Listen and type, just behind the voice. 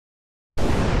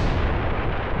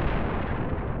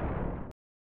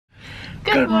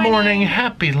Good morning.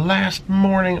 Happy last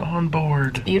morning on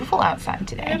board. It's beautiful outside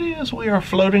today. It is. We are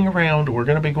floating around. We're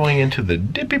going to be going into the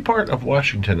dippy part of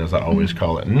Washington, as I always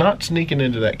call it. Not sneaking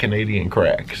into that Canadian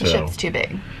crack. So The ship's too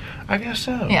big. I guess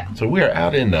so. Yeah. So we are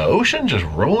out in the ocean, just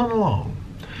rolling along.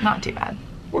 Not too bad.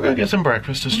 We're going to get some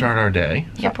breakfast to start our day.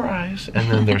 Yep. Surprise.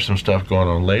 And then there's some stuff going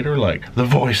on later, like the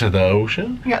voice of the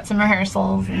ocean. We got some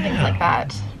rehearsals and things like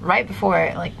that right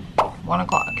before, like, 1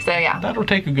 o'clock. So, yeah. That'll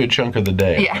take a good chunk of the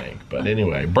day, Yeah. I think. But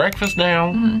anyway, breakfast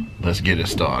now. Let's get it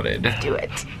started. Do it.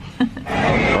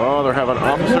 Oh, they're having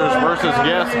officers versus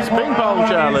guests ping pong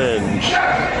challenge.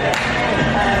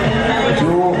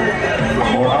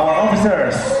 For our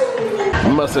officers.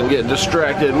 Mustn't get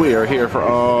distracted. We are here for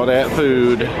all that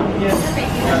food.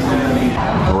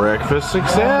 Breakfast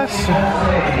success.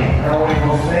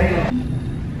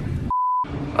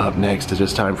 Up next, it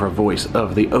is time for Voice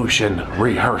of the Ocean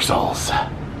rehearsals.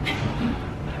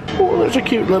 Oh, there's a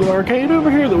cute little arcade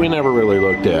over here that we never really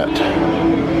looked at.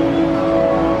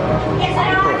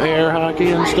 Air hockey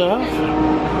and stuff.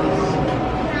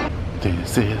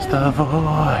 This is the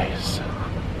voice.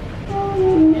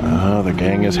 The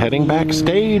gang is heading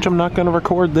backstage. I'm not going to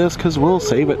record this because we'll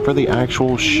save it for the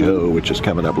actual show, which is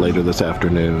coming up later this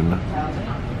afternoon.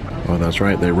 Well, that's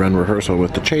right. They run rehearsal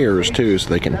with the chairs, too, so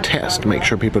they can test, make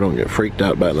sure people don't get freaked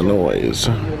out by the noise.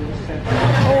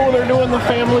 Oh, they're doing the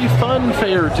family fun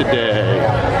fair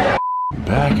today.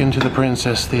 Back into the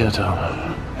Princess Theater.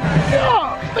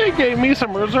 Oh, they gave me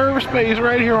some reserve space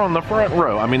right here on the front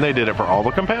row. I mean, they did it for all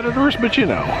the competitors, but you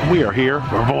know, we are here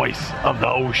for Voice of the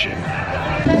Ocean.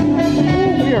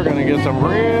 We are going to get some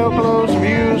real close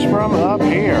views from up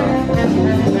here.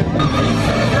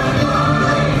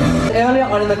 Earlier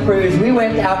on in the cruise, we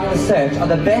went out in search of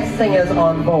the best singers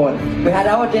on board. We had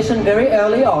our audition very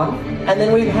early on, and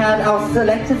then we've had our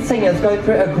selected singers go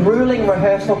through a grueling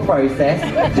rehearsal process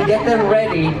to get them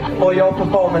ready for your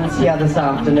performance here this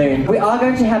afternoon. We are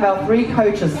going to have our 3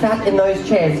 coaches sat in those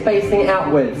chairs facing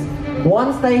outwards.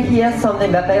 Once they hear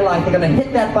something that they like, they're going to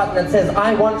hit that button that says,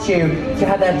 I want you to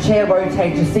have that chair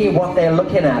rotate to see what they're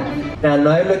looking at. Now,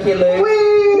 no looky-loo.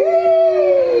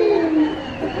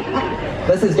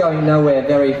 This is going nowhere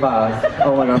very fast.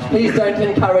 Oh my gosh, please don't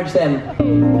encourage them.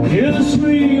 Kiss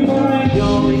me, my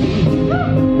darling.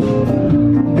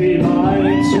 Be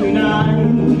mine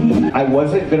tonight. I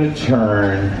wasn't going to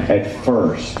turn at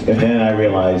first, and then I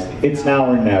realized it's now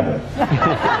or never.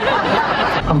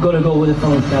 I'm going to go with the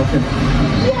phone Falcon.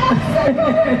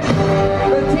 Yes!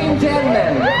 The Team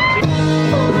Gentlemen.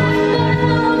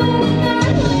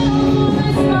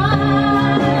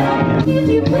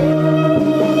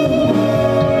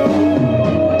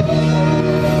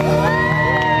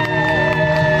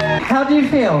 How do you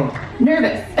feel?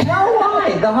 Nervous. No,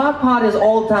 why? The hard part is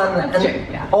all done and That's true,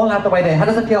 yeah. all out the way there. How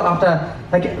does it feel after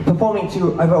performing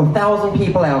to over 1,000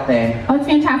 people out there? Oh, it's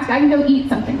fantastic. I can go eat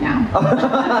something now.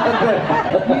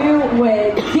 You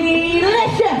were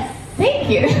delicious! Thank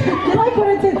you. You like what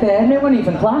I did there? No one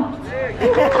even clapped.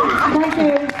 Thank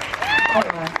you.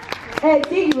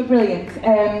 Dee, you were brilliant.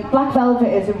 Black Velvet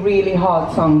is a really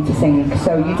hard song to sing,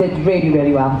 so you did really,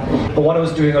 really well. But what I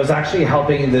was doing, I was actually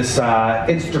helping this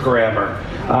Instagrammer.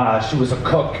 She was a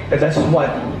cook, and that's what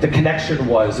the connection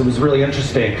was. It was really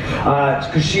interesting,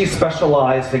 because she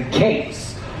specialized in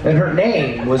cakes. And her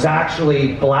name was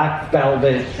actually Black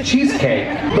Velvet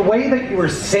Cheesecake. The way that you were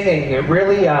singing, it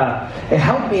really, it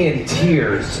held me in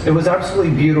tears. It was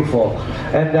absolutely beautiful.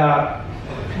 And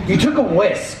you took a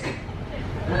whisk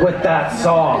with that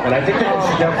song, and I think that you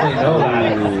should definitely know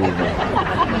that.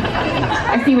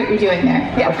 I see what you're doing there.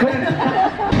 Yeah.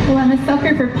 Well, I'm a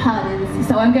sucker for puns,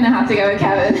 so I'm gonna have to go with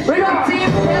Kevin. We got Team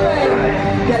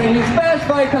Kevin getting his first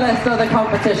vocalist of the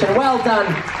competition. Well done.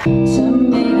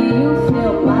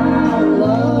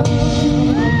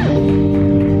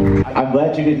 I'm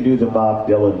glad you didn't do the Bob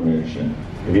Dylan version.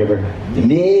 Have you ever? To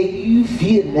make you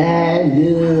feel my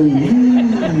love.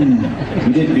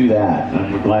 You didn't do that.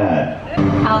 I'm glad.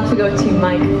 I'll have to go with Team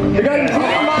Mike. We're going to Team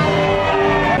Mike.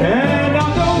 And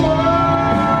on the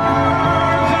words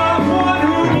of one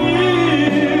who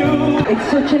knew. It's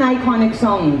such an iconic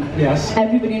song. Yes.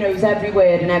 Everybody knows every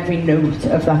word and every note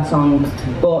of that song,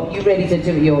 but you really did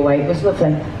do it your way. It was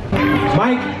lovely.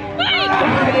 Mike!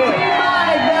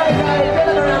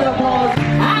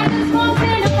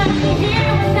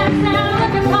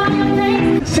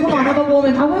 Come on, I'm a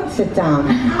woman. I won't sit down.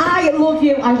 I love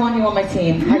you. I want you on my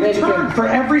team. I really do. For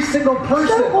every single person.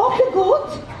 So what? You're good.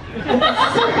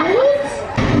 So good.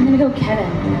 I'm gonna go Kevin.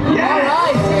 All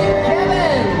right, Team Kevin.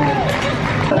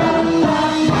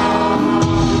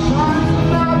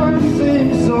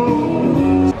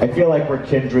 I feel feel like we're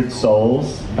kindred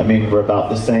souls. I mean, we're about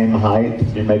the same height.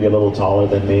 You're maybe a little taller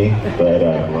than me, but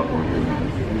I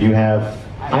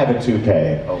have a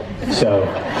toupee, so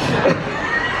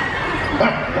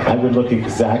I would look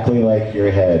exactly like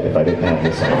your head if I didn't have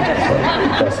this on. So,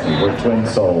 trust me, we're twin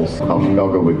souls. I'll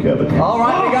go with Kevin. All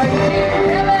right, we go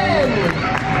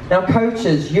Kevin! Now,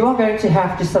 coaches, you are going to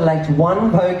have to select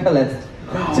one vocalist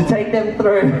to take them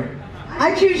through.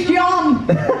 I choose John!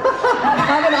 I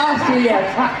haven't asked you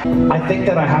yet. I think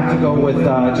that I have to go with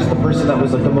just the person that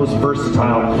was like the most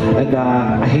versatile, and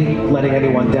I hate letting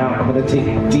anyone down. I'm going to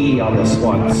take D on this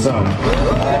one, so.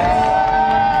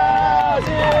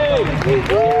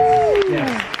 Yes.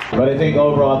 But I think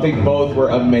overall, I think both were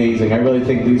amazing. I really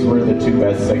think these were the two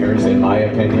best singers, in my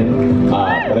opinion.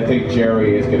 But I think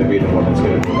Jerry is going to be the one that's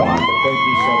going to move on. But thank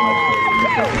you so much.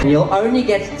 You'll only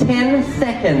get 10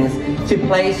 seconds to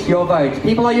place your vote.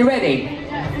 People, are you ready?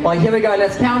 Well, here we go.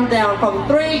 Let's count down from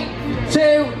 3,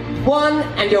 2, 1,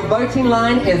 and your voting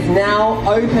line is now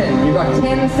open. You've got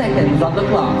 10 seconds on the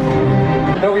clock.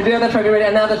 No, we do have the trophy ready.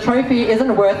 And now the trophy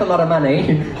isn't worth a lot of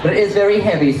money, but it is very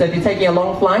heavy. So if you're taking a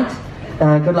long flight,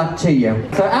 good luck to you.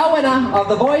 So our winner of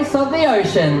the Voice of the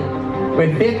Ocean,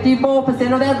 with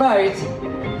 54% of their vote,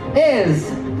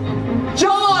 is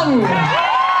John!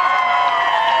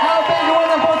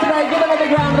 Give them a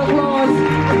big round of applause,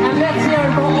 and let's hear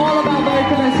it for all of our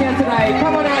vocalists here today.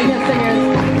 Come on out here,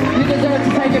 singers. You deserve to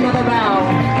take another bow.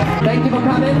 Thank you for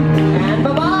coming, and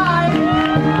bye-bye.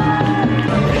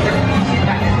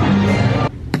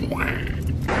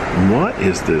 What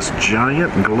is this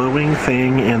giant glowing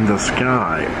thing in the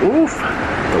sky? Oof!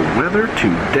 The weather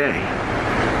today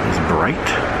is bright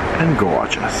and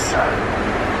gorgeous.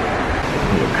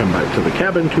 We'll come back to the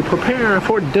cabin to prepare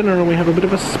for dinner. We have a bit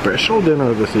of a special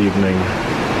dinner this evening.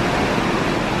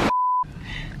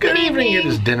 Good evening. It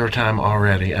is dinner time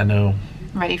already. I know.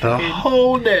 Ready for food. The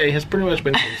whole day has pretty much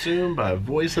been consumed by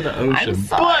Voice of the Ocean. I'm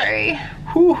sorry.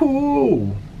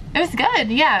 Whoo-hoo. It was good.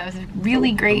 Yeah, it was a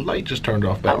really great. The light just turned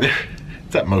off back there.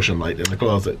 It's that motion light in the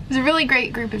closet. It was a really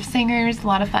great group of singers. A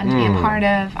lot of fun to be a part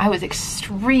of. I was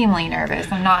extremely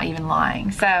nervous. I'm not even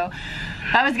lying. So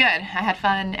that was good. I had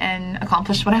fun and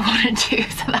accomplished what I wanted to,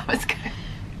 so that was good.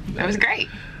 It was great.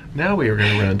 Now we are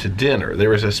going to run to dinner.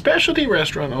 There is a specialty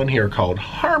restaurant on here called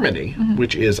Harmony,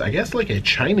 which is, I guess, like a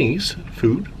Chinese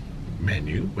food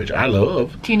menu, which I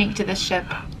love. It's unique to this ship,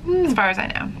 as far as I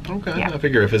know. Okay, yeah. I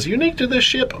figure if it's unique to this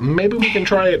ship, maybe we can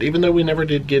try it, even though we never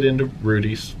did get into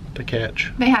Rudy's to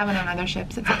catch. They have it on other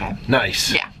ships. It's okay.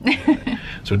 Nice. Yeah.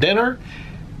 So dinner.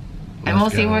 And we'll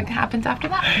see what happens after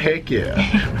that. Heck yeah.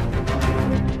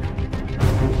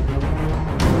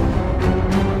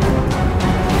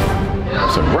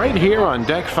 So right here on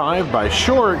Deck 5 by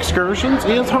Shore Excursions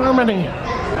is Harmony.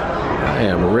 I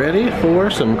am ready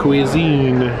for some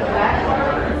cuisine.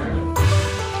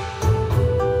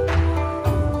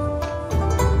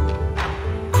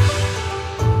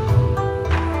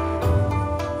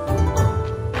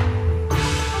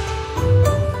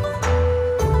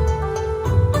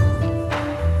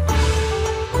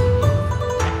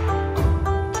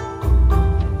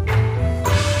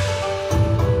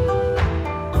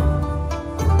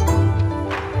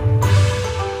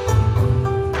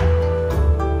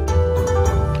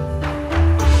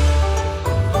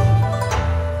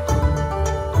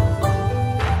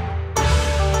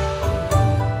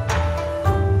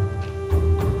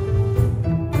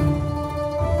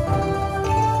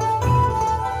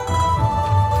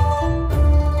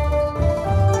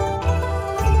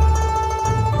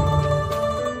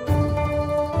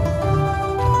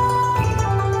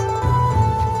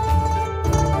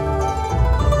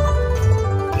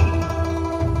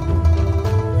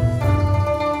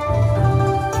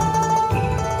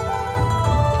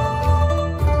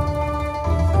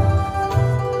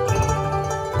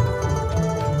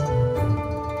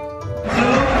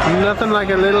 Nothing like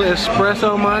a little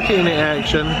espresso martini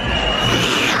action.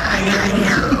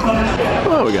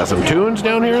 Oh, we got some tunes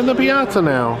down here in the piazza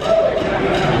now.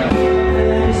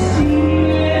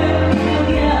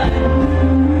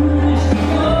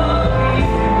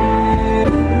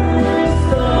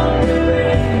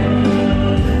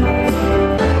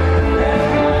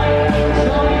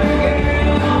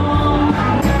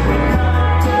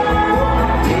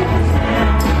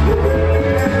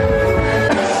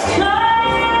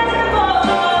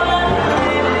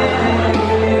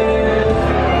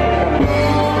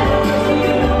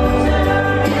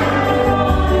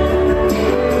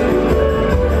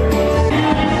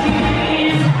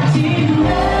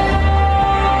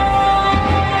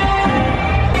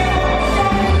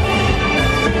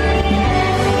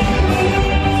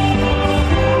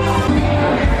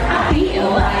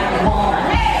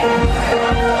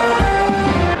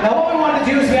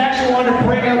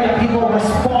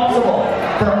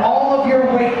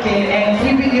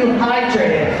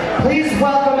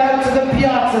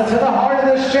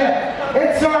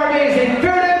 It's our amazing food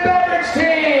and beverage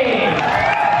team!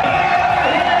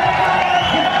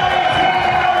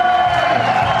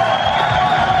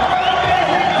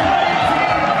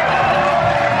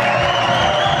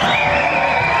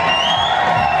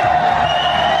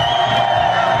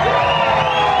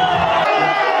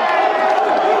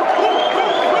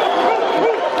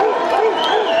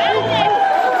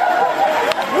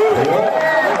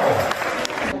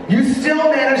 You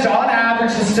still manage on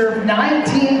average to serve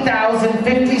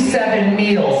 19,057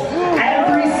 meals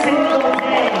every single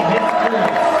day this cruise.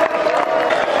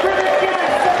 For the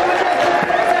guests of the Majestic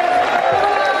Princess!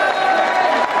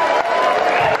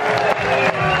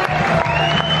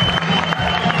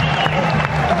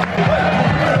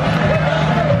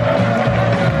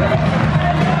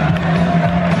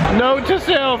 Note to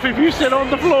self, if you sit on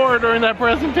the floor during that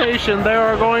presentation, there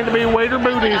are going to be waiter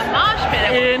booties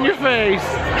in your face.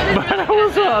 But it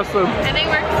was awesome. And they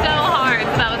worked so hard,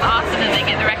 so that was awesome that they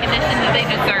get the recognition that they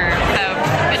deserve. So,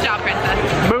 good job, Princess.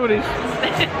 Booties.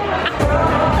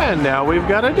 And now we've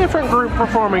got a different group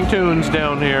performing tunes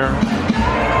down here.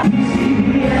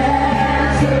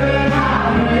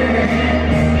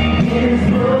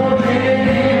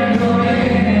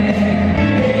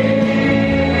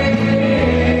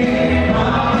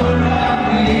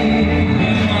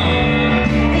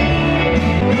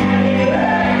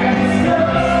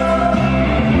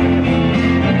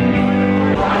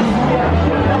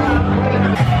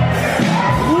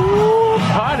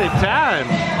 Time.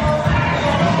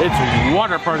 It's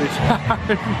water party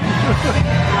time.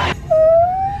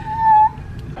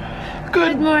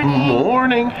 Good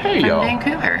morning. Hey y'all.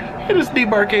 Vancouver. It is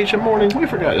debarkation morning. We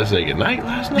forgot to say goodnight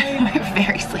last night. We're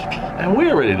very sleepy. And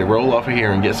we're ready to roll off of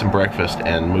here and get some breakfast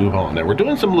and move on. Now we're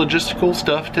doing some logistical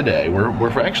stuff today.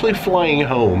 We're actually flying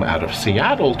home out of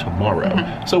Seattle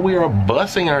tomorrow. So we are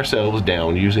busing ourselves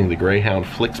down using the Greyhound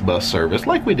Flix bus service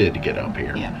like we did to get up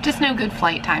here. Yeah, just no good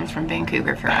flight times from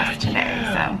Vancouver for us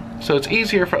today, So it's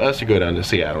easier for us to go down to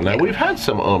Seattle. Now we've had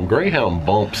some Greyhound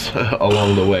bumps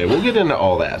along the way. We'll get into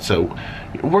all that. So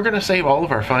we're gonna save all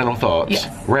of our final thoughts,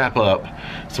 wrap up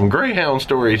some Greyhound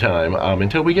story time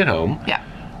until we get home. Yeah,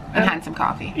 and had some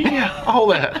coffee. Yeah, all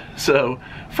that. So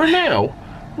for now,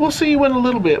 we'll see you in a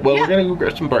little bit. Well, we're gonna go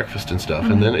grab some breakfast and stuff,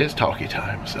 and then it's talkie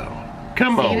time. So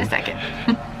come on. See you in a second.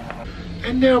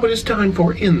 And now it is time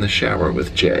for In the Shower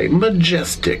with Jay,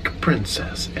 Majestic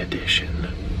Princess edition.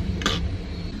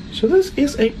 So this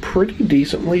is a pretty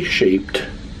decently shaped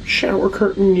shower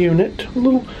curtain unit, a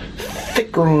little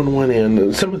thicker on one end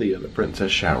than some of the other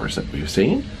princess showers that we've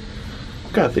seen.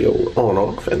 Got the old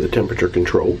on-off and the temperature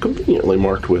control conveniently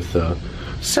marked with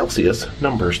Celsius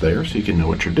numbers there so you can know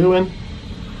what you're doing.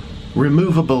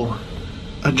 Removable,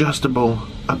 adjustable,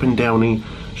 up and downy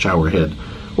shower head.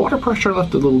 Water pressure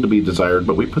left a little to be desired,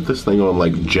 but we put this thing on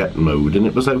like jet mode and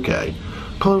it was okay.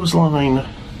 Clothesline,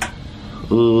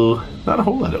 not a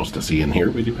whole lot else to see in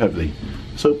here. We do have the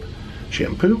soap,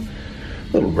 shampoo,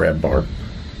 little grab bar.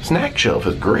 Snack shelf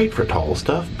is great for tall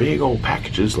stuff. Big old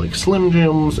packages like Slim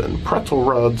Jims and pretzel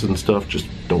rods and stuff. Just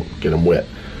don't get them wet.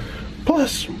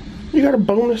 Plus, you got a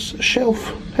bonus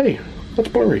shelf. Hey, that's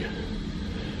blurry.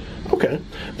 Okay,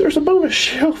 there's a bonus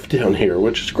shelf down here,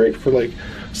 which is great for like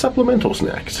supplemental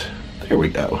snacks. There we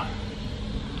go.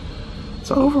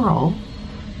 So overall,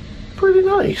 pretty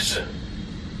nice.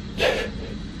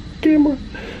 Camera.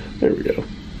 There we go.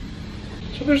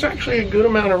 So there's actually a good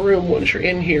amount of room once you're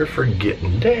in here for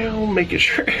getting down, making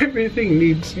sure everything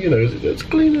needs, you know, is as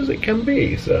clean as it can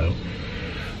be. So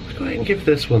let's go ahead and give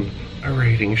this one a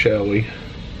rating, shall we?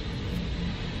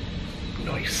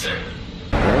 Nice.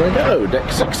 There we go.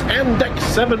 Deck 6 and Deck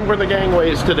 7 were the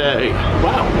gangways today.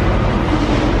 Wow.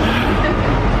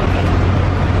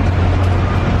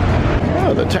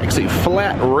 The taxi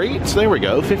flat rates, there we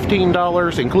go,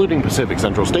 $15 including Pacific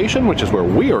Central Station, which is where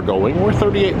we are going, or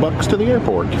 $38 to the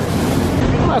airport.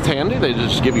 Well, that's handy. They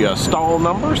just give you a stall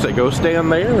number, so go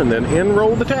stand there and then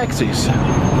enroll the taxis.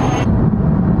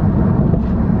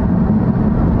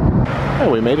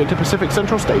 And we made it to Pacific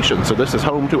Central Station, so this is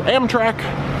home to Amtrak.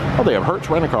 Oh, they have Hertz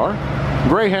Rent-A-Car,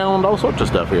 Greyhound, all sorts of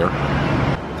stuff here.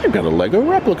 They've got a Lego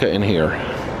replica in here,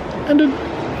 and an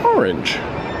orange.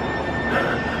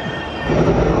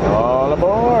 All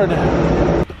aboard!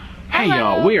 Hey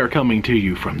y'all, we are coming to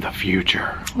you from the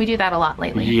future. We do that a lot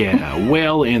lately. Yeah,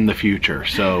 well in the future.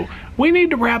 So we need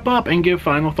to wrap up and give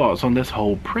final thoughts on this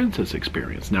whole princess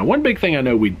experience. Now, one big thing I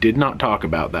know we did not talk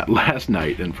about that last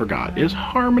night and forgot is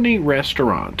Harmony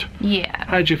Restaurant. Yeah.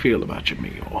 How'd you feel about your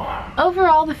meal?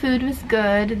 Overall, the food was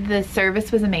good. The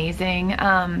service was amazing.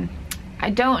 I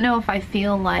don't know if I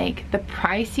feel like the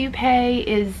price you pay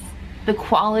is the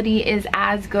quality is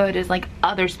as good as like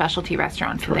other specialty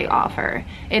restaurants that they offer.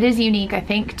 It is unique, I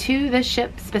think, to this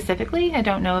ship specifically. I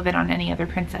don't know of it on any other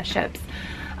Princess ships.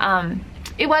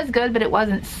 It was good, but it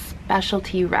wasn't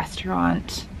specialty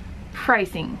restaurant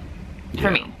pricing for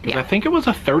me. Yeah. I think it was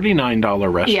a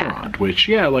 $39 restaurant, which,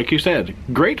 yeah, like you said,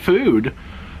 great food,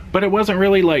 but it wasn't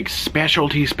really like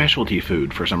specialty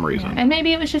food for some reason. And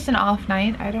maybe it was just an off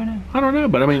night. I don't know. I don't know,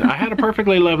 but I mean, I had a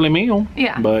perfectly lovely meal.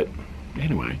 Yeah. But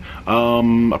anyway,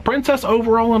 a Princess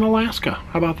overall in Alaska.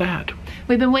 How about that?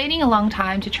 We've been waiting a long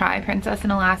time to try Princess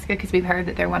in Alaska because we've heard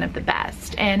that they're one of the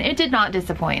best. And it did not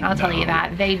disappoint, I'll tell you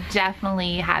that. They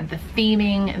definitely had the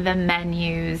theming, the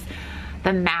menus,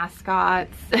 the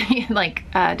mascots, like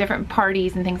different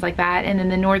parties and things like that. And then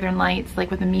the Northern Lights,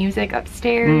 like with the music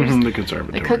upstairs. The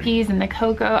conservatory. The cookies and the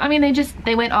cocoa. I mean,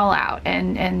 they went all out.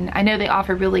 And I know they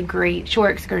offer really great shore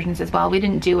excursions as well. We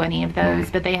didn't do any of those,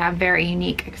 but they have very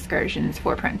unique excursions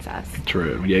for Princess.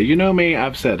 True. Yeah, you know me,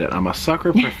 I've said it. I'm a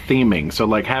sucker for theming. So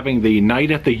like having the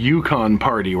night at the Yukon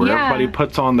party where everybody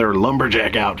puts on their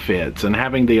lumberjack outfits and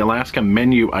having the Alaska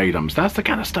menu items. That's the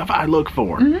kind of stuff I look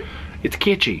for. It's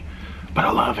kitschy, but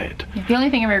I love it. The only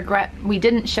thing I regret we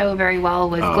didn't show very well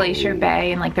was Glacier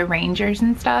Bay and like the Rangers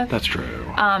and stuff. That's true.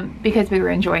 Because we were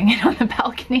enjoying it on the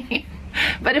balcony.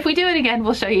 But if we do it again,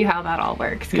 we'll show you how that all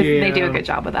works, because they do a good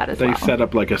job with that as well. They set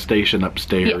up like a station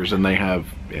upstairs, and they have,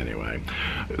 anyway.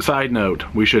 Side note,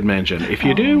 we should mention, if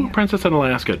you do Princess in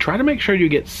Alaska, try to make sure you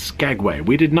get Skagway.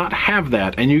 We did not have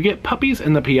that, and you get puppies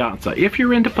in the Piazza, if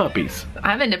you're into puppies.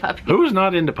 I'm into puppies. Who's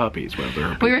not into puppies?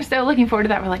 Well, we were so looking forward to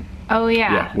that. We're like, oh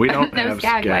yeah. Yeah, we don't no have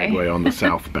Skagway on the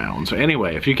southbound. So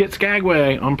anyway, if you get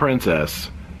Skagway on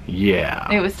Princess, yeah.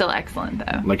 It was still excellent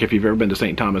though. Like if you've ever been to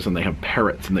St. Thomas and they have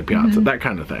parrots in the Piazza, that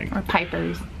kind of thing. Or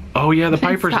pipers. Oh yeah, the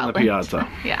pipers in the Piazza.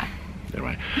 Yeah.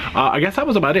 Anyway, I guess that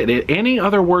was about it. Any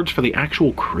other words for the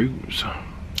actual cruise?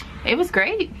 It was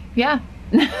great. Yeah.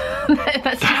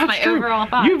 That's just my overall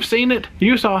thought. You've seen it.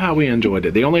 You saw how we enjoyed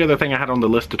it. The only other thing I had on the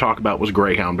list to talk about was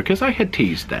Greyhound, because I had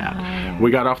teased that.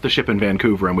 We got off the ship in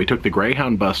Vancouver and we took the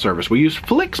Greyhound bus service. We used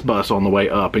Flixbus on the way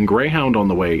up and Greyhound on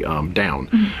the way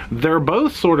down. They're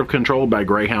both sort of controlled by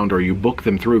Greyhound, or you book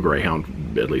them through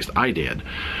Greyhound. At least I did.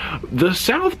 The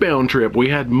southbound trip, we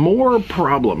had more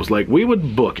problems. Like we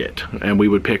would book it and we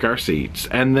would pick our seats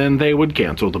and then they would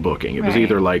cancel the booking. It was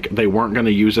either like they weren't going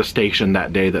to use a station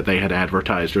that day that they had advertised,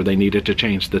 or they needed to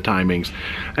change the timings,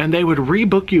 and they would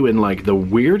rebook you in like the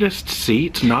weirdest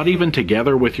seats, not even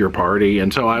together with your party,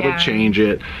 and so I would change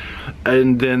it,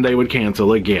 and then they would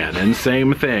cancel again, and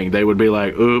same thing, they would be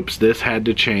like, oops, this had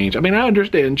to change. I mean, I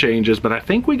understand changes, but I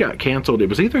think we got canceled, it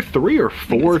was either 3 or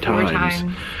 4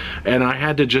 times, and I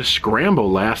had to just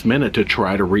scramble last minute to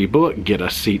try to rebook, get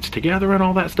us seats together and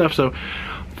all that stuff. So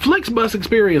Flixbus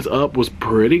experience up was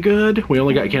pretty good. We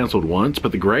only got canceled once,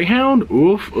 but the Greyhound,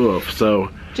 oof. So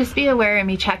just be aware and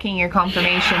be checking your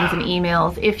confirmations and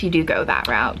emails if you do go that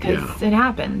route, because it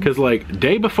happens. Because like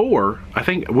day before, I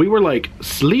think we were like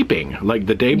sleeping like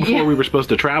the day before we were supposed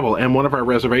to travel, and one of our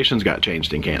reservations got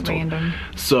changed and canceled. Random.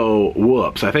 So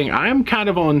whoops. I think I'm kind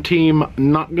of on team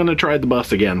not gonna try the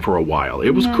bus again for a while.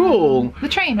 It was cool. The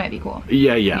train might be cool.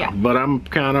 Yeah, but I'm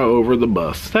kind of over the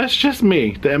bus. That's just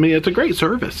me. I mean, it's a great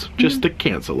service. Just the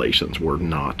cancellations were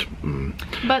not.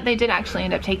 But they did actually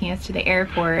end up taking us to the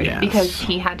airport because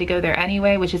he had to go there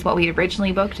anyway, which is what we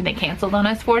originally booked, and they canceled on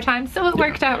us 4 times, so it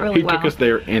worked out really well. He took us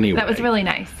there anyway. That was really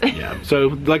nice. So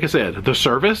like I said, the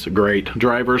service, great.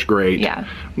 Drivers, great.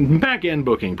 Back end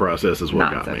booking process is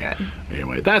what got me. Good.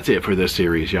 Anyway, that's it for this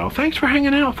series, y'all. Thanks for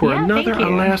hanging out for another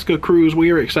Alaska cruise.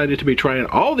 We are excited to be trying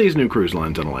all these new cruise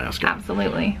lines in Alaska.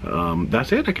 Absolutely.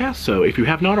 That's it, I guess. So if you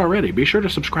have not already, be sure to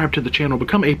subscribe to the channel,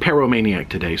 become a Paromaniac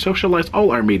today, socialize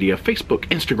all our media, Facebook,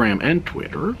 Instagram, and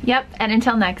Twitter. Yep, and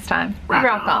until next time,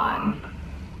 rock on.